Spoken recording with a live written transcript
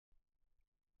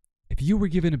If you were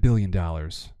given $1 billion,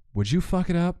 would you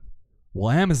fuck it up? Well,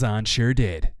 Amazon sure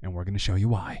did, and we're going to show you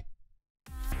why.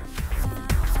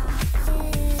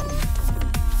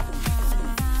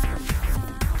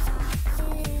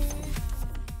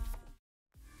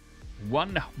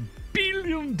 $1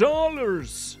 billion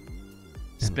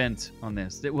spent on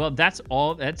this. Well, that's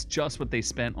all. That's just what they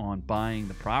spent on buying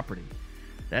the property.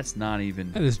 That's not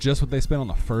even. That is just what they spent on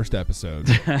the first episode.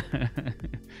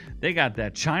 They got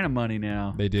that China money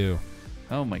now. They do.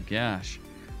 Oh my gosh.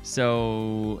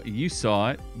 So you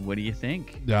saw it. What do you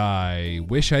think? I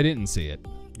wish I didn't see it.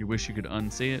 You wish you could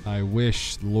unsee it? I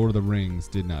wish Lord of the Rings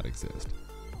did not exist.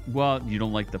 Well, you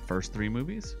don't like the first 3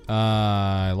 movies?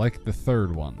 I like the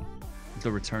third one.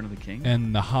 The Return of the King?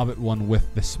 And the Hobbit one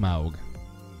with the Smaug.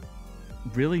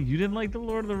 Really? You didn't like the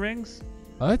Lord of the Rings?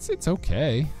 It's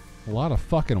okay. A lot of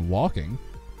fucking walking.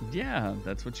 Yeah,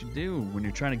 that's what you do when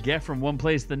you're trying to get from one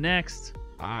place to the next.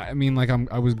 I mean, like,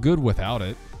 I was good without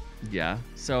it. Yeah.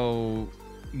 So,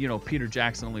 you know, Peter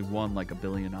Jackson only won like $1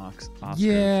 billion Oscars.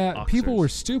 Yeah, people were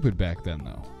stupid back then,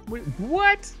 though. Wait,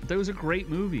 what? Those are great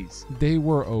movies. They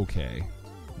were okay.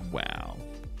 Wow.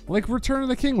 Like, Return of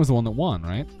the King was the one that won,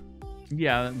 right?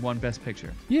 Yeah, that won Best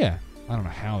Picture. Yeah. I don't know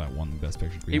how that won the Best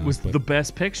Picture, to be honest, was but the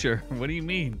Best Picture. What do you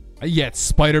mean? Yet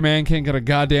Spider-Man can't get a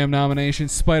goddamn nomination.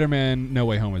 Spider-Man No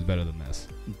Way Home is better than this.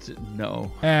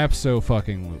 No.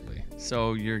 Abso-fucking-lutely.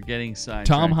 So you're getting sidetracked.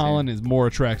 Tom Holland is more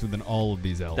attractive than all of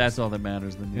these elves. That's all that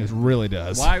matters. It really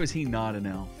does. Why was he not an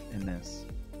elf in this?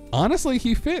 Honestly,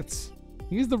 he fits.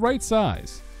 He's the right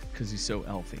size. Because he's so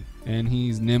elfy. And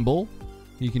he's nimble.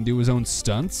 He can do his own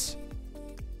stunts.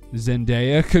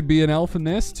 Zendaya could be an elf in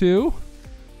this, too.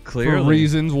 Clearly. For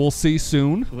reasons we'll see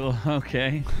soon. Well,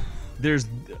 okay. There's...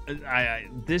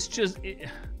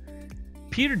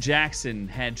 Peter Jackson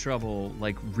had trouble,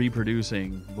 like,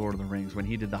 reproducing Lord of the Rings when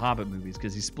he did the Hobbit movies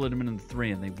because he split them into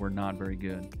 3 and they were not very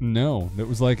good. No. It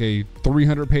was like a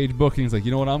 300-page book. And he's like,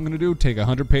 you know what I'm going to do? Take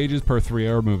 100 pages per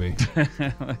 3-hour movie.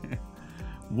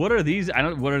 What are these?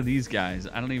 What are these guys?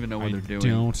 I don't even know what they're doing. I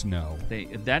don't know.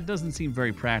 That doesn't seem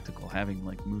very practical, having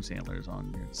like moose antlers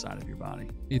on your side of your body.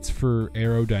 It's for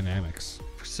aerodynamics.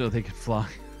 So they can fly.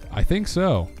 I think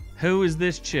so. Who is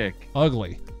this chick?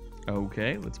 Ugly.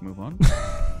 Okay, let's move on.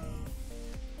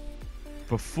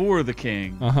 Before the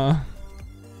king. Uh-huh.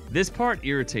 This part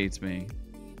irritates me.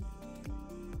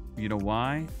 You know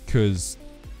why? Because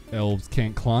elves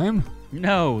can't climb?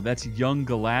 No, that's young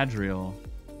Galadriel.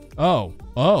 Oh.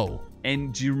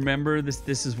 And do you remember this?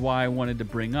 This is why I wanted to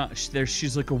bring up.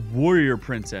 She's like a warrior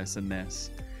princess in this.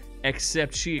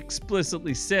 Except she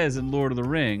explicitly says in Lord of the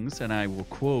Rings, and I will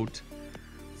quote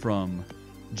from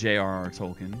J.R.R.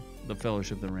 Tolkien, The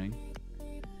Fellowship of the Ring.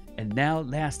 And now at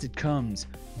last it comes.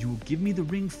 You will give me the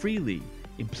ring freely.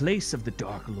 In place of the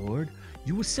Dark Lord,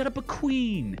 you will set up a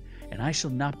queen. And I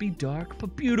shall not be dark,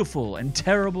 but beautiful, and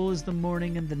terrible as the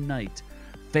morning and the night.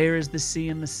 Fair as the sea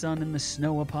and the sun and the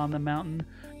snow upon the mountain,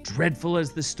 dreadful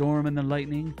as the storm and the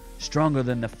lightning, stronger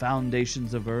than the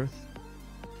foundations of earth.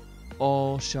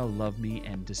 All shall love me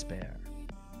and despair.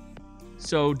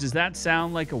 So does that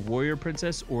sound like a warrior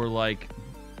princess or like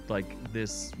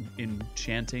this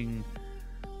enchanting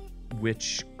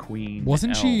witch queen?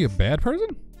 Wasn't she a bad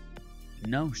person?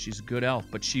 No, she's a good elf,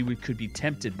 but she could be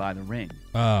tempted by the ring.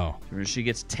 Oh. She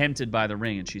gets tempted by the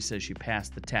ring, and she says she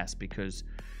passed the test because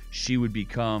she would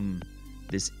become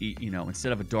this,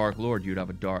 instead of a dark lord, you'd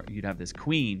have this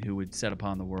queen who would set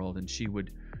upon the world, and she would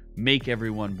make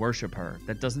everyone worship her.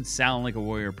 That doesn't sound like a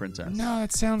warrior princess. No,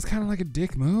 that sounds kind of like a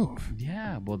dick move.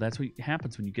 Yeah, well, that's what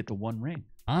happens when you get the one ring.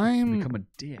 You become a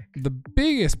dick. The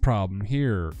biggest problem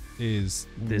here is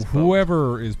This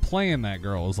whoever is playing that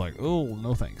girl is like, oh,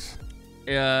 no thanks.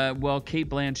 Well, Cate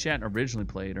Blanchett originally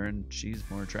played her, and she's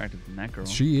more attractive than that girl.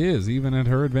 She is, even at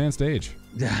her advanced age.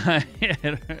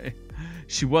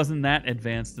 She wasn't that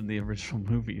advanced in the original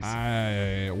movies.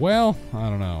 I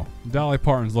don't know. Dolly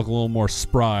Parton's look a little more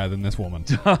spry than this woman.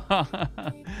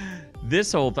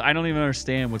 This whole I don't even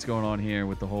understand what's going on here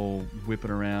with the whole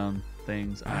whipping around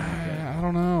things. I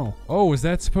don't know. Oh, is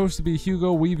that supposed to be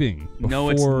Hugo Weaving? No,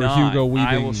 it's not. Hugo Weaving.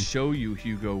 I will show you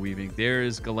Hugo Weaving. There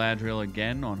is Galadriel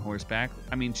again on horseback.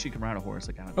 I mean, she can ride a horse.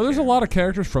 There's a lot of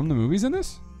characters from the movies in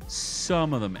this?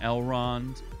 Some of them.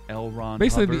 Elrond.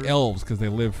 Basically Hubbard. the elves, because they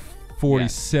live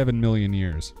 47 million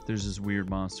years. There's this weird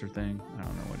monster thing. I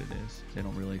don't know what it is. They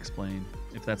don't really explain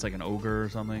if that's like an ogre or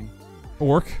something.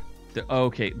 Orc.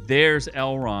 Okay, there's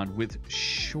Elrond with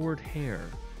short hair.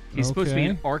 He's supposed to be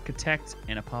an architect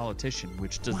and a politician,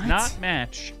 which does not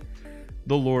match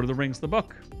the Lord of the Rings, the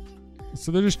book.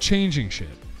 So they're just changing shit.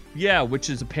 Yeah, which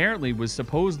is apparently was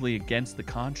supposedly against the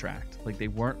contract. Like they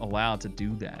weren't allowed to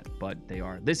do that, but they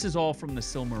are. This is all from the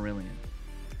Silmarillion,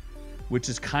 which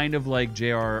is kind of like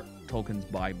J.R. Tolkien's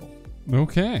Bible.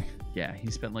 Okay. Yeah, he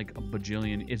spent like a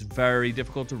bajillion. It's very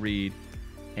difficult to read,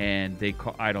 and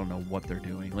I don't know what they're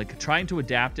doing. Like trying to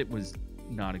adapt it was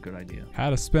not a good idea. How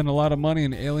to spend a lot of money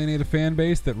and alienate a fan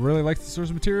base that really likes the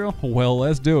source material? Well,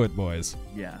 let's do it, boys.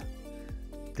 Yeah.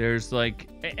 There's like,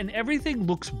 and everything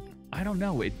looks, I don't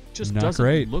know, it just Not doesn't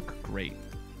great. look great.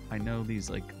 I know these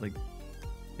like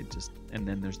it just, and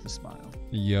then there's the smile.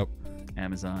 Yep.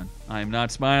 Amazon. I am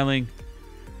not smiling.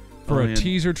 For Oh, a man.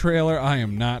 teaser trailer, I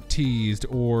am not teased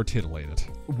or titillated.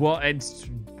 Well, it's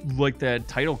like that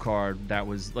title card that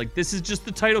was like, this is just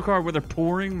the title card where they're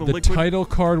pouring the The liquid. title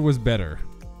card was better.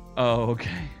 Oh,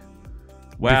 okay.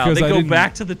 Wow, Because they I go didn't-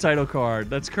 back to the title card.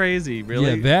 That's crazy,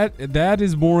 really. Yeah, that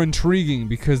is more intriguing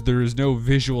because there is no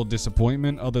visual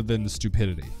disappointment other than the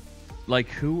stupidity. Like,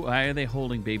 why are they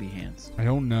holding baby hands? I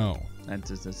don't know. That's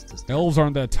just Elves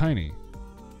aren't that tiny.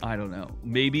 I don't know.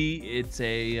 Maybe it's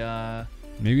a,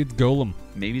 Maybe it's Golem.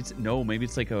 maybe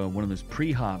it's like one of those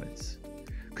pre-Hobbits.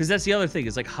 Because that's the other thing,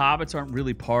 is like Hobbits aren't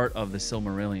really part of the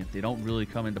Silmarillion. They don't really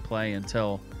come into play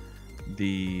until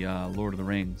the Lord of the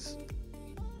Rings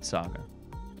saga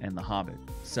and the Hobbit.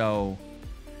 So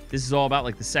this is all about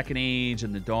like the Second Age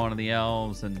and the dawn of the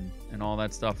elves and all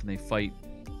that stuff, and they fight.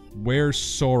 Where's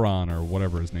Sauron or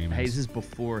whatever his name Hey, is? this is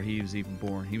before he was even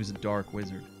born. He was a dark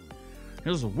wizard. He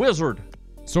was a wizard.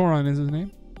 Sauron is his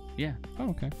name? Yeah. Oh,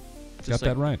 okay. Just Got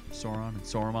that like right. Sauron and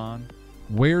Saruman.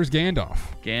 Where's Gandalf?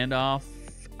 Gandalf.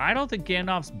 I don't think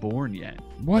Gandalf's born yet.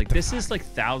 What Like the this fuck? is like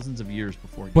thousands of years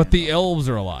before. But Gandalf. the elves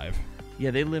are alive.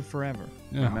 Yeah, they live forever.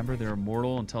 Yeah. Remember, they're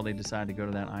immortal until they decide to go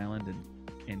to that island,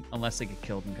 and unless they get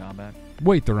killed in combat.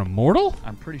 Wait, they're immortal?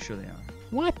 I'm pretty sure they are.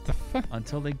 What the fuck?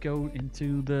 Until they go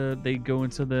into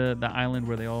the island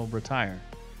where they all retire.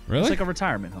 Really? It's like a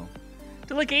retirement home.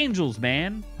 They're like angels,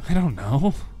 man. I don't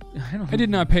know. I don't. I did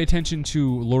not pay attention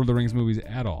to Lord of the Rings movies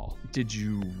at all. Did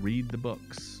you read the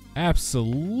books?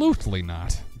 Absolutely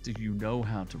not. Do you know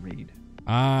how to read?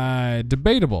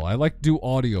 Debatable. I like to do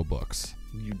audiobooks.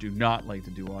 You do not like to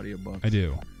do audiobooks. I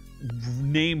do.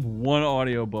 Name one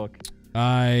audiobook.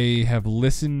 I have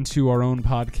listened to our own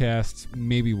podcast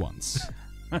maybe once.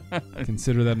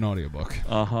 Consider that an audiobook.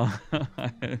 Uh-huh.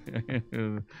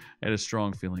 I had a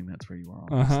strong feeling that's where you are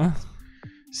on this. Uh-huh.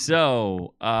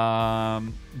 So,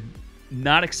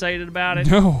 not excited about it.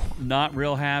 No. Not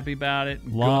real happy about it.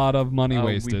 Lot of money We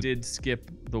wasted. did skip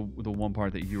the one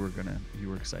part that you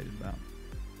were excited about.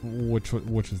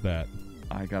 Which is that?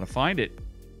 I gotta find it.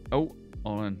 Oh,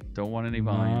 hold on. Don't want any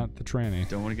volume. Not the tranny.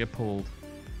 Don't want to get pulled.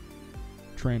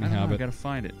 I Tranny don't know, I habit. gotta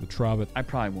find it. The Trobbit. I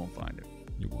probably won't find it.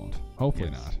 You won't. Hopefully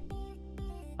Yes. not.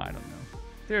 I don't know.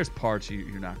 There's parts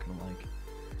you're not gonna like.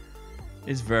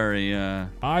 It's very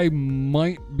I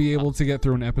might be able to get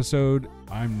through an episode.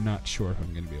 I'm not sure if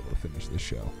I'm going to be able to finish this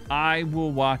show. I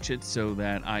will watch it so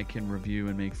that I can review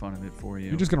and make fun of it for you.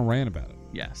 You're just going to rant about it.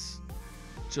 Yes.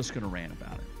 Just gonna rant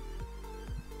about it.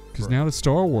 Because now that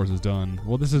Star Wars is done,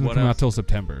 well, this isn't What coming else? out till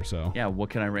September, so. Yeah, what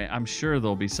can I rant? I'm sure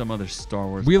there'll be some other Star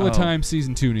Wars. Wheel of Oh, Time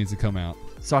Season 2 needs to come out.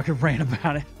 So I could rant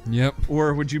about it. Yep.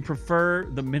 Or would you prefer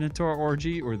the Minotaur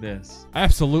orgy or this?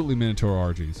 Absolutely Minotaur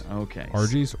orgies. Okay.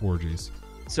 Orgies?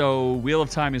 So Wheel of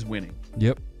Time is winning.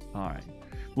 Yep. All right.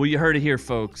 Well, you heard it here,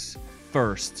 folks.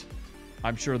 First,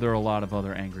 I'm sure there are a lot of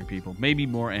other angry people, maybe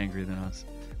more angry than us.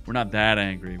 We're not that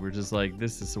angry. We're just like,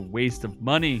 this is a waste of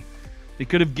money. They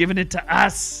could have given it to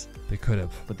us, They could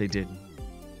have. but they didn't.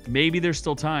 Maybe there's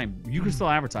still time. You can still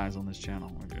advertise on this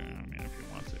channel. Okay, I mean, if you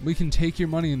want to. We can take your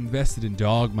money and invest it in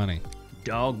dog money,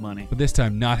 Dog money. but this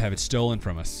time not have it stolen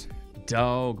from us.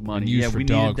 Dog money. And used Yeah, for we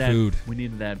dog needed that. food. We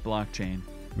needed that blockchain.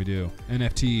 We do.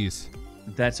 NFTs.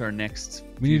 That's our next.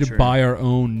 We need to future buy our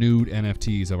own nude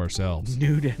NFTs of ourselves.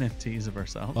 nude NFTs of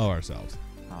ourselves. Of ourselves.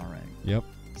 All right. Yep.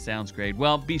 Sounds great.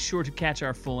 Well, be sure to catch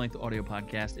our full-length audio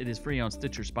podcast. It is free on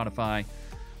Stitcher, Spotify,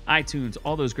 iTunes,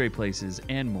 all those great places,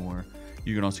 and more.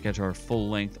 You can also catch our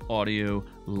full-length audio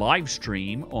live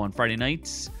stream on Friday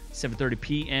nights, 7:30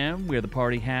 p.m., where the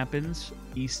party happens,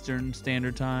 Eastern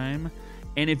Standard Time.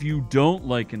 And if you don't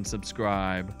like and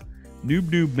subscribe,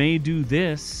 Noob may do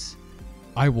this.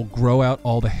 I will grow out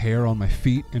all the hair on my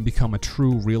feet and become a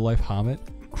true real-life hobbit,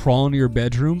 crawl into your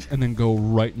bedroom, and then go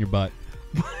right in your butt.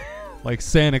 Like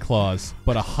Santa Claus,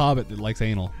 but a hobbit that likes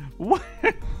anal. What?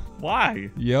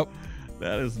 Why? Yep.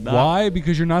 That is not. Why?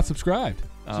 Because you're not subscribed.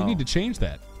 So you Oh. need to change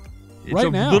that. It's right a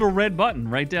now. little red button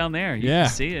right down there. You Yeah.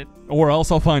 can see it. Or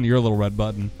else I'll find your little red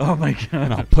button Oh my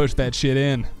and I'll god. push that shit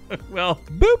in. Well,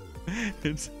 Boop.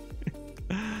 it's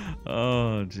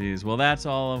Oh, geez. Well, that's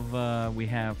all of we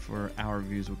have for Our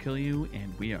Reviews Will Kill You,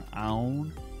 and we are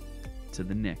on to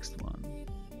the next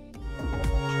one.